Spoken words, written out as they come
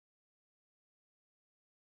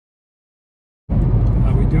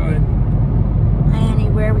doing? Hi, Annie.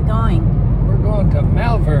 Where are we going? We're going to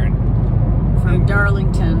Malvern. From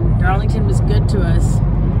Darlington. Darlington was good to us.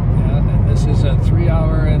 Yeah, and this is a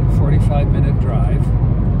 3-hour and 45-minute drive.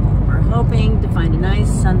 We're hoping to find a nice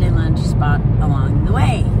Sunday lunch spot along the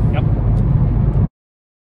way. Yep.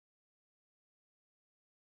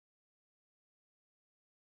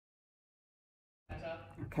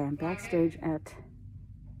 Okay, I'm backstage at,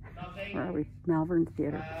 where are we? Malvern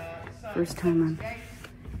Theater. First time I'm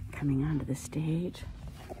coming onto the stage.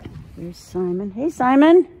 There's Simon. Hey,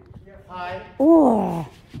 Simon. Hi. Oh,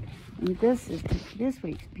 and this is this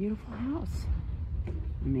week's beautiful house.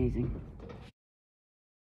 Amazing.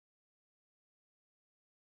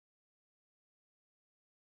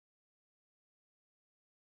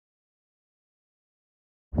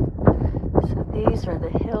 So these are the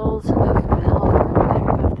hills of Malvern, right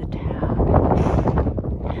above the town.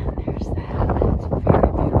 And there's that. It's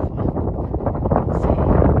very beautiful. Let's see.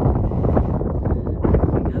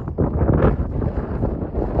 There we go.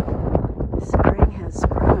 Spring has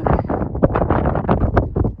sprung.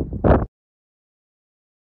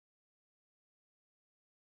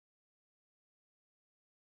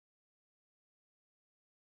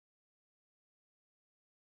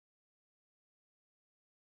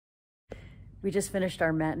 We just finished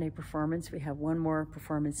our matinee performance. We have one more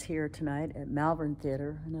performance here tonight at Malvern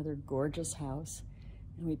Theatre, another gorgeous house.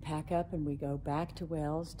 And we pack up and we go back to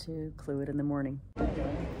Wales to Clwyd in the morning.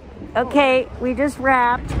 Okay, we just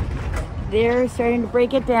wrapped. They're starting to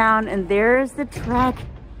break it down, and there's the truck.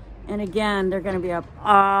 And again, they're gonna be up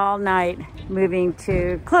all night moving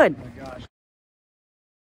to Clwyd. Oh my gosh.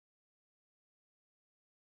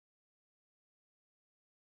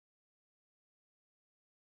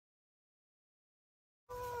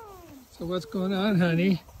 So what's going on,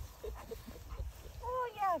 honey? Oh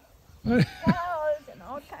yes, What? flowers and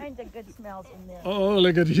all kinds of good smells in there. Oh,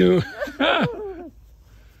 look at you.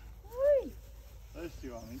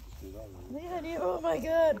 Oh my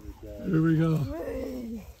God. Here we go.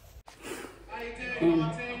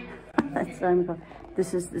 That's Simon.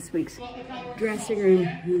 This is this week's dressing room.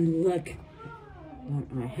 And look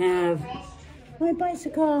what I have. My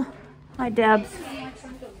bicycle. Hi, Debs.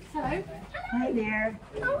 Hello. Hi there.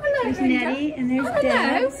 Oh, hello. There's Nettie and there's Hello.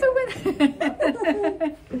 Debs.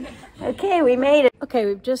 Okay, we made it. Okay,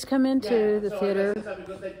 we've just come into the theater.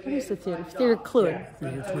 What is the theater? Theater Clwyd.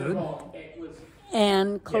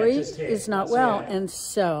 And Chloe is not well. And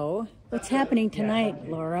so, what's happening tonight,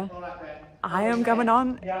 Laura? I am going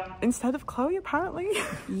on instead of Chloe, apparently.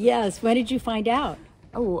 Yes, when did you find out?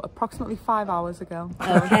 Oh, approximately 5 hours ago.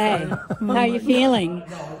 Okay. How are you feeling?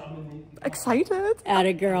 Excited.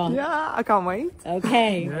 Atta girl. Yeah, I can't wait.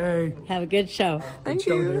 Okay. Yay. Have a good show. Thank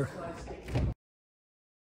Show you. there.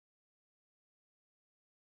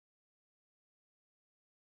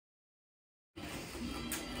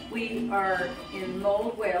 We are in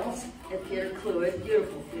Mold, Wales at Theatre Clwyd,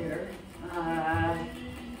 beautiful theatre.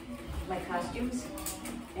 My costumes,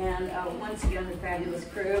 and once again the fabulous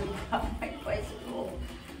crew brought my bicycle.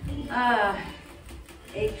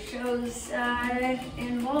 8 shows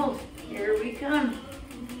in Mold. Here we come.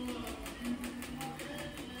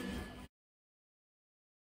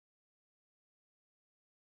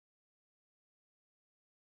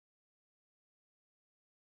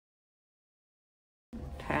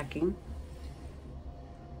 Packing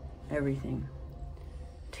everything,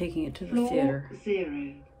 taking it to the theater.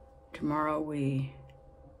 0. Tomorrow we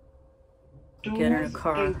Doors get in a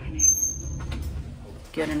car, opening.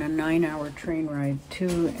 get in a 9-hour train ride to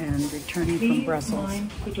and returning from Please Brussels.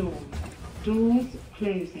 mind the door. Doors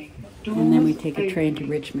closing. Doors And then we take a train to opening.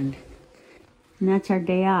 Richmond. And that's our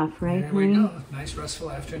day off, right, There we honey? go. Nice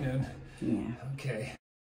restful afternoon. Yeah. Okay.